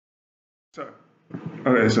So,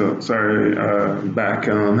 okay, so sorry, back.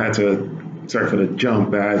 Had to sorry for the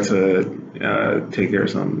jump. I had to take care of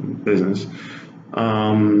some business,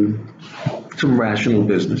 um, some rational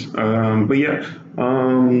business. But yeah,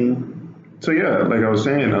 so yeah, like I was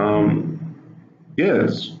saying,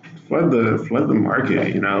 yes, flood the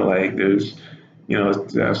market. Like there's,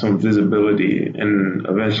 to have some visibility, and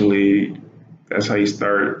eventually, that's how you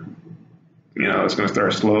start. It's going to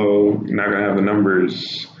start slow. You're not going to have the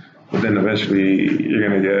numbers, but then eventually you're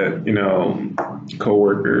going to get,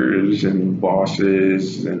 coworkers and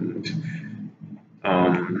bosses and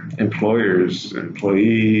employers,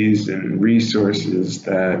 employees, and resources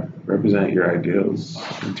that represent your ideals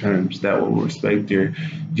in terms that will respect your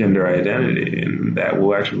gender identity and that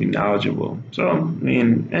will actually be knowledgeable. So, I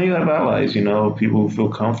mean, and you have allies, people who feel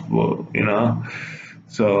comfortable,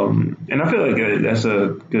 so, and I feel like that's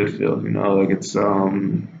a good field, like it's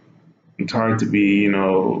hard to be,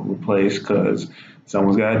 replaced because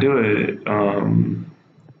someone's got to do it.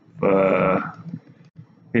 Uh,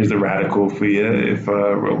 Here's the radical for you: if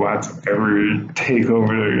robots ever take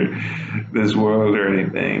over this world or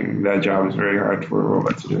anything, that job is very hard for a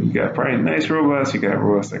robot to do. You got probably nice robots, you got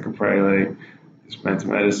robots that could probably like dispense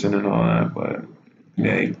medicine and all that, but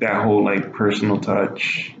yeah, that whole like personal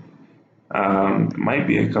touch might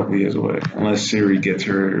be a couple years away unless Siri gets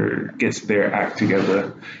their act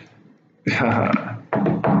together.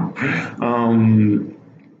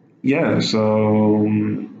 Yeah, so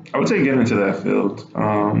I would say get into that field.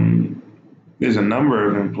 There's a number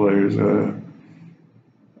of employers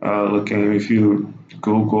looking. If you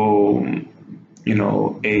Google,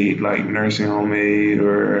 aid like nursing home aid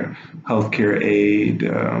or healthcare aid,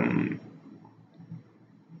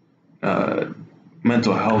 uh,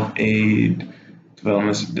 mental health aid,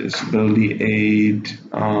 developmental disability aid,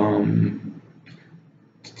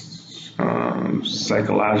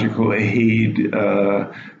 psychological aid,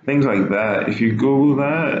 things like that. If you Google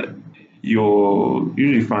that, you'll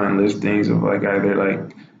usually find listings of like either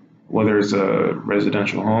like whether it's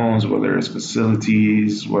residential homes, whether it's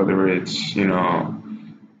facilities, whether it's the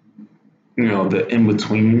in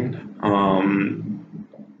between.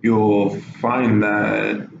 You'll find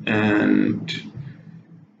that, and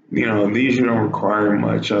they usually don't require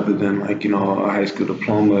much other than like a high school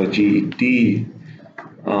diploma, GED.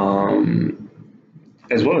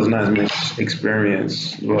 As well as not much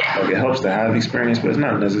experience. Well, like it helps to have experience, but it's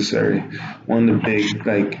not necessary. One of the big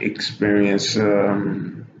like experience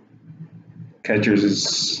catchers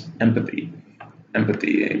is empathy.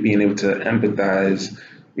 Empathy, being able to empathize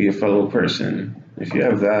with your fellow person. If you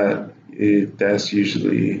have that, that's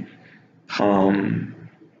usually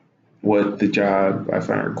what the job I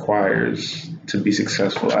find requires to be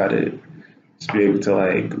successful at it. To be able to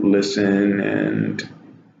like listen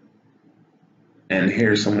and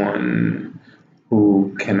hear someone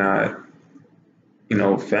who cannot,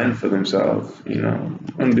 fend for themselves. You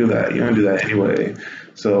don't do that. You don't do that anyway.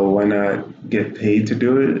 So why not get paid to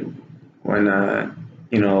do it? Why not,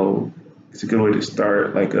 it's a good way to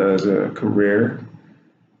start like as a career,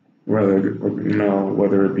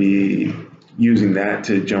 whether it be using that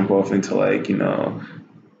to jump off into like,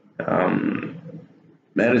 um,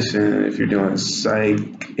 medicine, if you're doing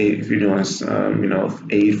psych, if you're doing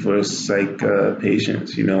aid for psych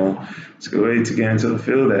patients, it's a good way to get into the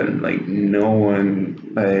field that like no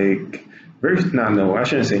one like very not no I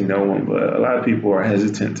shouldn't say no one, but a lot of people are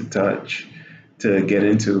hesitant to touch to get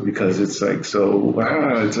into because it's like so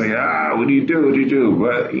it's like what do you do? What do you do?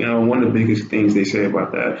 But one of the biggest things they say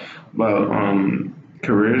about that about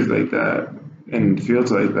careers like that and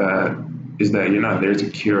fields like that is that you're not there to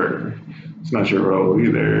cure. It's not your role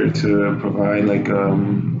either to provide like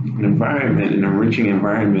an environment, an enriching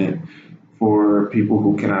environment for people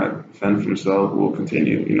who cannot fend for themselves will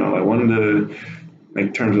continue. Like one of the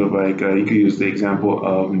like terms of like you could use the example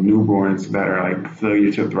of newborns that are like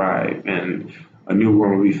failure to thrive, and a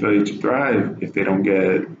newborn will be failure to thrive if they don't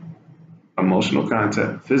get emotional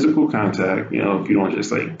contact, physical contact, if you don't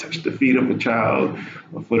just like touch the feet of a child,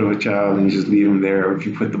 or foot of a child and you just leave them there, or if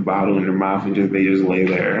you put the bottle in their mouth and they just lay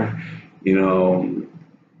there,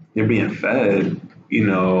 they're being fed,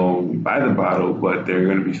 by the bottle, but they're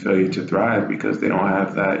going to be failure to thrive because they don't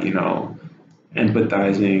have that,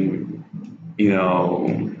 empathizing,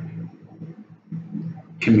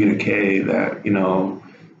 communique that,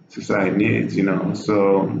 society needs,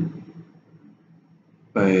 so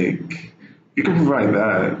like you can provide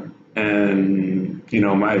that. And,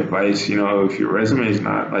 my advice, if your resume is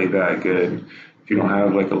not like that good, if you don't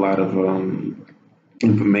have like a lot of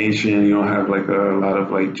information, you don't have like a lot of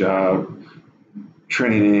like job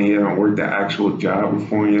training, you don't work the actual job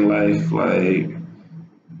before in your life, like,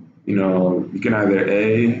 you can either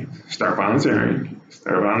A, start volunteering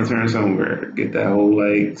somewhere, get that whole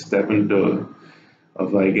like step into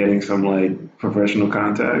of like getting some like professional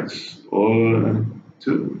contacts, or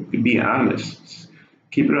two, be honest,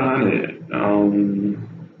 keep it 100.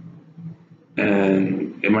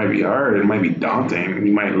 And it might be hard, it might be daunting.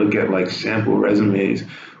 You might look at like sample resumes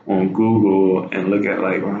on Google and look at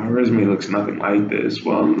like, well, my resume looks nothing like this.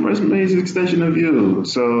 Well, resume is an extension of you,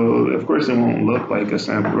 so of course it won't look like a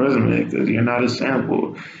sample resume because you're not a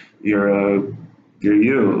sample. You're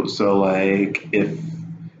you. So like if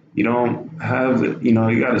you don't have the, you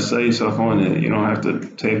got to sell yourself on it. You don't have to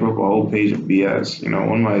tape up a whole page of BS. One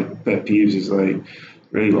of my pet peeves is like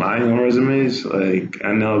really lying on resumes. Like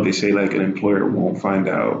I know they say like an employer won't find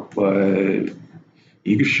out, but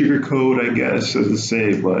you can sugarcoat, I guess, as to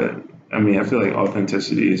say. But I mean, I feel like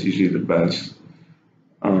authenticity is usually the best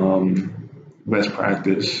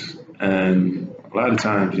practice. And a lot of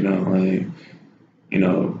times,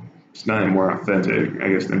 it's nothing more authentic,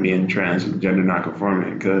 I guess, than being transgender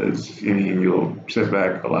non-conforming, because you'll sit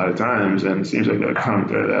back a lot of times, and it seems like a common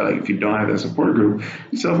thread that like if you don't have that support group,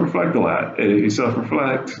 you self-reflect a lot. And if you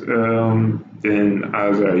self-reflect, then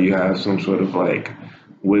odds are you have some sort of like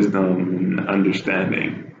wisdom and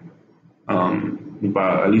understanding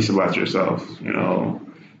about at least about yourself.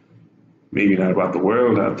 Maybe not about the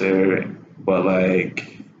world out there, but like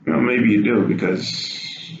maybe you do because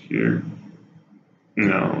you're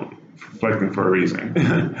reflecting for a reason.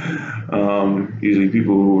 Usually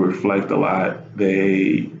people who reflect a lot,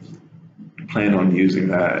 they plan on using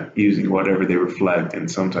whatever they reflect in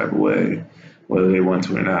some type of way, whether they want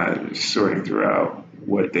to or not, sorting throughout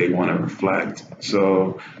what they want to reflect.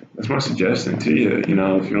 So that's my suggestion to you. If you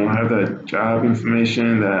don't have that job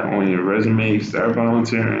information that on your resume, start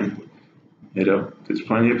volunteering. Hit up, there's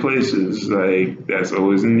plenty of places like that's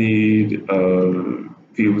always in need of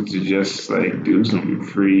people to just like do some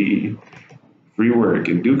free work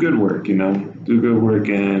and do good work, do good work,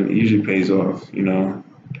 and it usually pays off.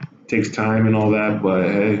 Takes time and all that, but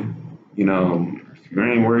hey, if you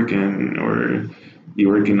ain't working or you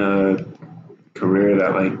work in a career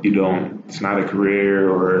that like it's not a career,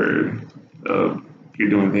 or you're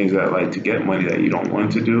doing things that like to get money that you don't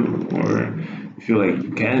want to do, or you feel like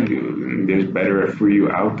you can do, and there's better for you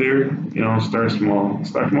out there, start small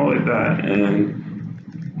like that, and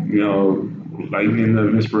lightning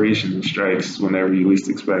of inspiration strikes whenever you least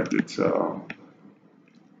expect it. So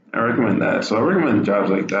I recommend that. So I recommend jobs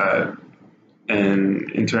like that.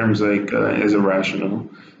 And in terms like as a rational,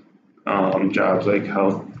 jobs like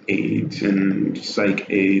health aides and psych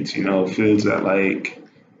aides, fields that like,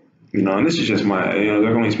 and this is just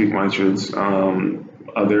they're going to speak my truths.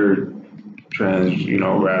 Other trans,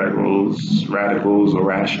 radicals or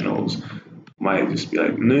rationals might just be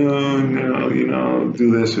like, no,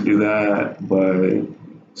 do this or do that. But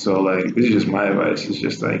so like, this is just my advice. It's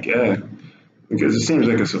just like, yeah, because it seems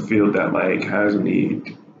like it's a field that like has a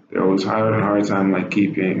need. There was having a hard time like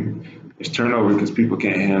keeping its turnover because people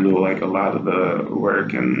can't handle like a lot of the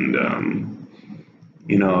work, and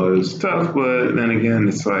it's tough. But then again,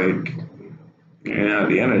 it's like, at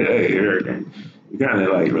the end of the day, you're kind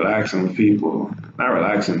of like relaxing with people. Not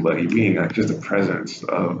relaxing, but you're being like just a presence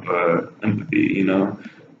of empathy,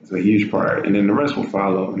 it's a huge part. And then the rest will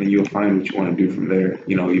follow, and then you'll find what you want to do from there.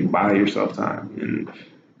 You buy yourself time,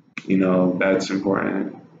 and that's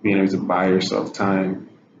important. Being able to buy yourself time.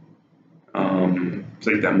 It's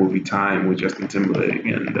like that movie Time with Justin Timberlake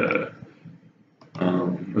and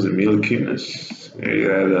was it Mila Kunis?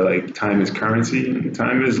 Yeah, like time is currency, and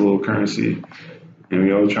time is a little currency. And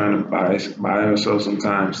we're all trying to buy ourselves some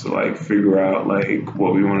time to like figure out like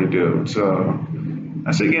what we want to do. So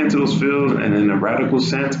I say get into those fields, and in a radical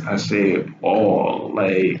sense, I say all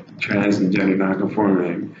like trans and gender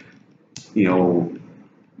non-conforming,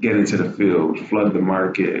 get into the field, flood the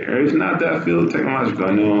market. Or if not that field, technological.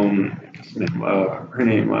 I know her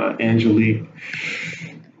name Angelique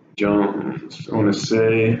Jones. I want to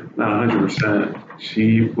say not 100%.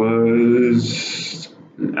 She was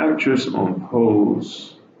an actress on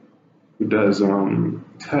Pose who does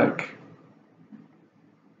tech.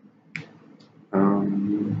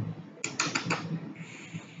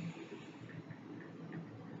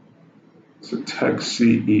 It's a tech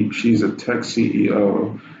CEO. She's a tech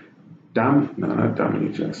CEO. No, not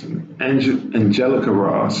Dominique Jackson. Angelica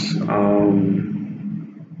Ross.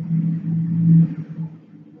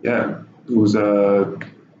 Who's the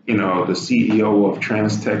CEO of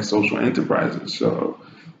Trans Tech Social Enterprises. So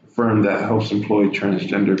firm that helps employ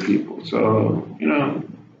transgender people. So, in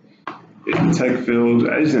the tech field,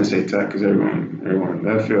 I just didn't say tech because everyone,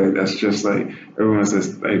 I feel like that's just like, everyone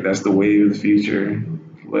says like that's the wave of the future.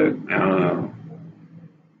 but I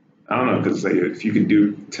don't know, because like if you could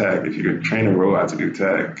do tech, if you could train a robot to do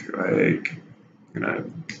tech, like you know,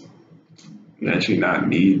 you actually not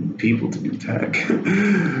need people to do tech.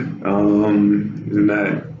 Isn't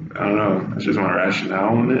that, I don't know, that's just my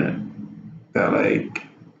rationale on it. That like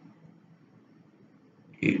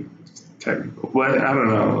it's technical, but I don't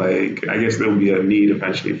know. Like I guess there'll be a need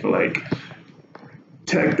eventually for like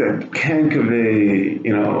tech that can convey,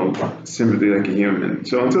 sympathy like a human.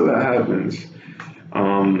 So until that happens,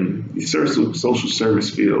 social service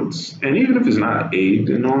fields, and even if it's not aid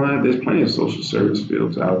and all that, there's plenty of social service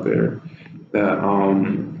fields out there that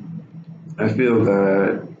I feel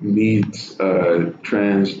that needs a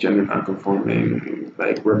transgender non-conforming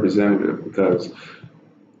like representative, because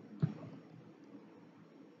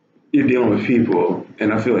you're dealing with people,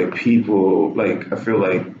 and I feel like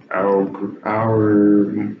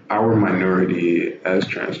our minority as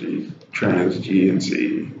trans G and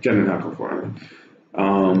C, gender non-conforming,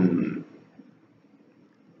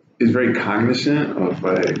 is very cognizant of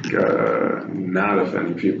not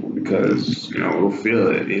offending people, because we'll feel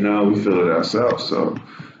it, we feel it ourselves. So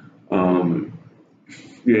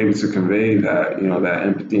you're able to convey that, that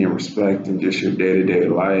empathy and respect in just your day-to-day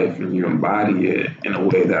life, and you embody it in a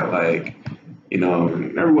way that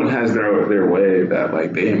everyone has their way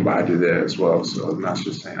that they embody that as well. So I'm not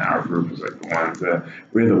just saying our group is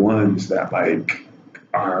we're the ones that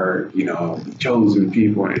are, the chosen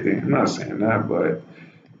people or anything. I'm not saying that, but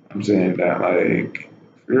I'm saying that if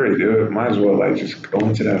you're ready to do it, might as well just go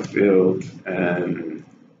into that field and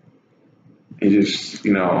just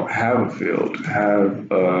have a field,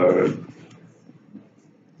 have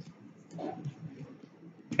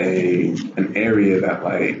an area that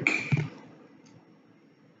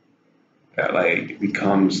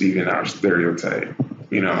becomes even our stereotype.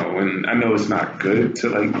 And I know it's not good to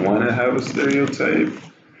want to have a stereotype,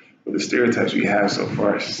 but the stereotypes we have so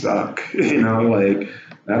far suck.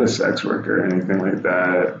 Not a sex worker or anything like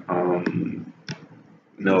that.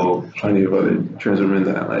 Plenty of other trans women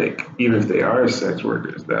that even if they are sex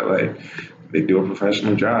workers, that they do a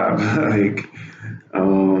professional job, they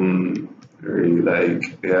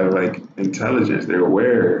have intelligence, they're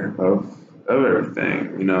aware of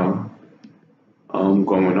everything,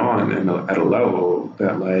 going on, and at a level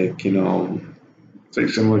that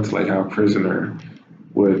it's similar to how a prisoner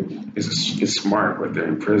is smart, but they're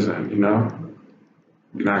in prison, you're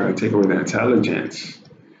not going to take away their intelligence,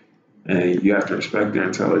 and you have to respect their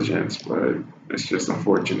intelligence, but it's just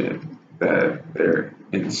unfortunate that they're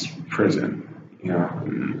in prison,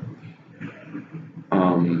 and,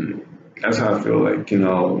 that's how I feel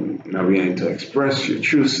not being able to express your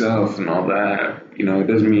true self and all that, it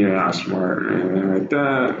doesn't mean you're not smart or anything like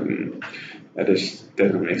that, and that just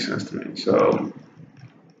doesn't make sense to me. So,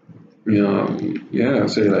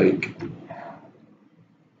 I'd say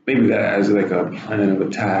maybe that as a plan of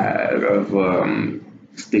attack of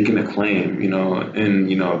staking a claim, in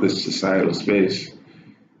this societal space,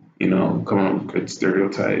 coming up with good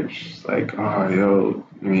stereotypes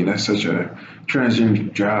that's such a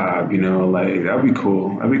transgender job, that'd be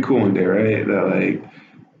cool. That'd be cool one day, right? That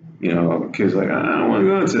kids I don't want to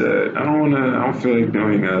go into that. I don't feel like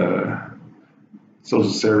doing a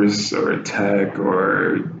social service or tech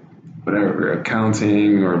or whatever,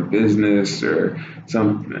 accounting or business or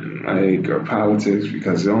something or politics,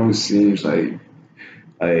 because it almost seems like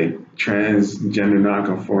transgender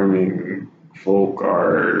non-conforming folk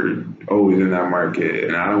are always in that market,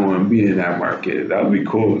 and I don't want to be in that market. That would be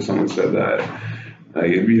cool if someone said that.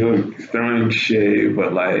 It'd be throwing shade,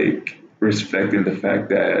 but respecting the fact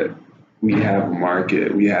that we have a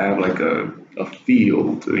market, we have a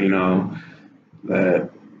field, that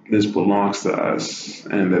this belongs to us,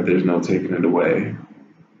 and that there's no taking it away.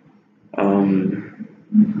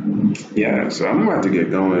 So I'm about to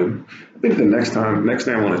get going. I think the next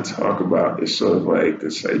thing I want to talk about is sort of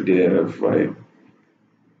this idea of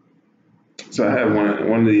so I had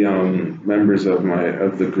one of the members of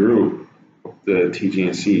the group, the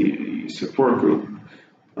TGNC support group,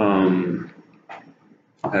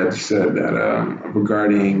 had said that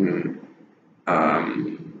regarding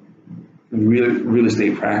real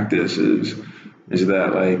estate practices, is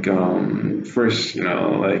that first, in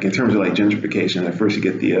terms of gentrification, at first you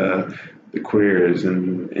get the queers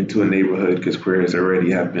into a neighborhood, because queers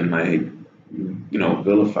already have been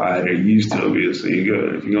vilified or used to abuse. So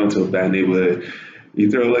if you go into a bad neighborhood, you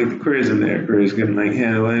throw the queers in there. Queers can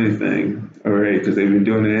handle anything, all right, because they've been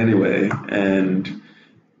doing it anyway, and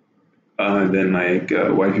then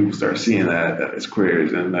white people start seeing that as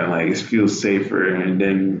queers, and then it feels safer, and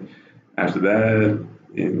then after that,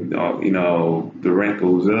 and the rent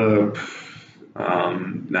goes up,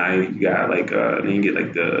 Now you got like then you get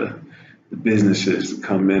like the businesses to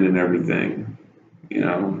come in and everything, you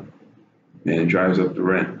know, and it drives up the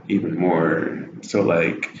rent even more. So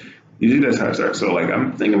like usually that's how I start. So like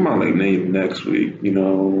I'm thinking about like maybe next week, you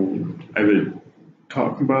know, I could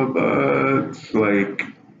talk about that, like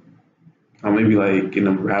how maybe like in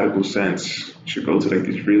a radical sense should go to like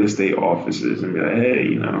these real estate offices and be like, hey,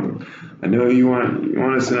 you know, I know you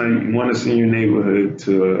want us in your neighborhood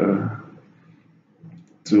to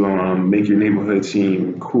make your neighborhood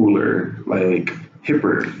seem cooler, like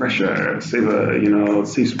hipper, fresher,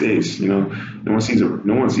 safe space. You know, no one sees it,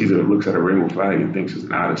 looks at a rainbow flag and thinks it's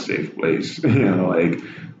not a safe place. You know, like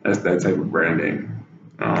that's that type of branding.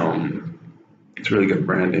 It's really good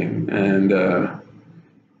branding, and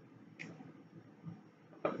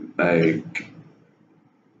like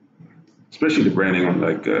especially the branding on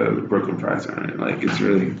like the Brooklyn Pride Center, like it's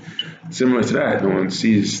really similar to that. No one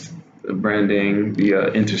sees the branding, the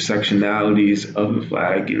intersectionalities of the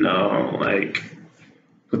flag, you know, like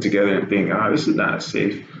put together and think, oh, this is not a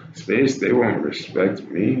safe space. They won't respect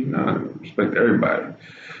me, not respect everybody.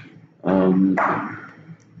 Um,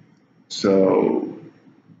 so,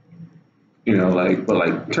 you know, like, but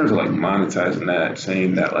like in terms of like monetizing that,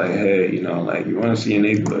 saying that like, hey, you know, like you want to see a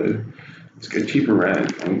neighborhood, let's get cheaper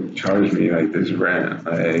rent and charge me like this rent,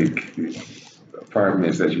 like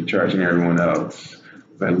apartments that you're charging everyone else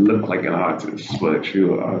that look like an artist, but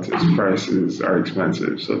true artist prices are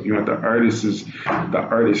expensive. So if you want the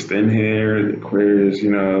artist in here, the queers,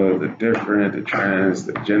 you know, the different, the trans,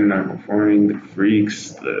 the gender non-conforming, the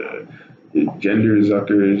freaks, the gender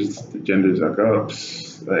zuckers, the gender zuck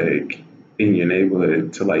ups, like in your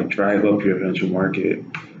neighborhood to like drive up your eventual market,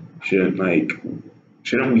 shouldn't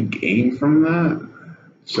we gain from that?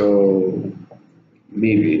 So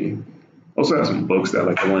maybe. Also have some books that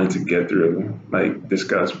like I wanted to get through, like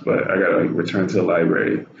discuss, but I gotta like return to the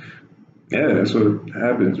library. Yeah, that's what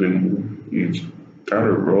happens when you start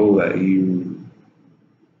a role that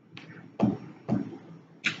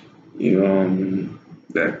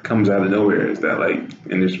that comes out of nowhere. Is that like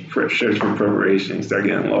in this search for preparation, you start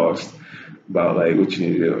getting lost about like what you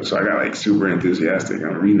need to do. So I got like super enthusiastic.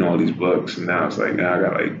 I'm reading all these books, and now it's like now I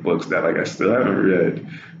got like books that like I still haven't read,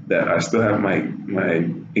 that I still have my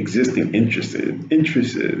existing interest, and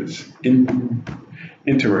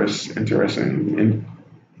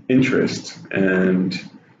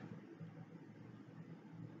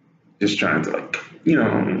just trying to like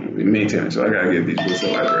maintain it. So I gotta get these books to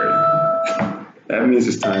the library. That means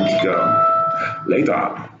it's time to go.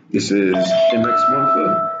 Later. This is MX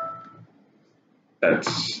Martha.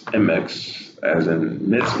 That's MX as in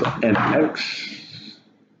mitzvah, MX.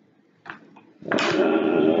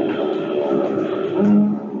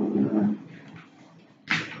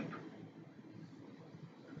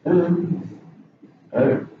 MX.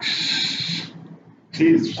 See,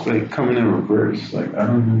 it's like coming in reverse. Like, I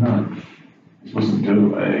don't even know. I'm supposed to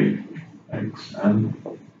do a XM.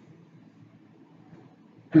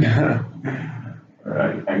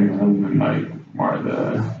 Alright, I can open like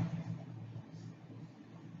Martha.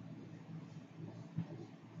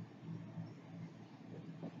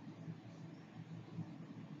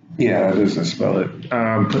 Yeah, that doesn't spell it.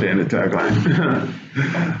 Put it in the tagline.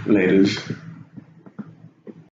 Laters.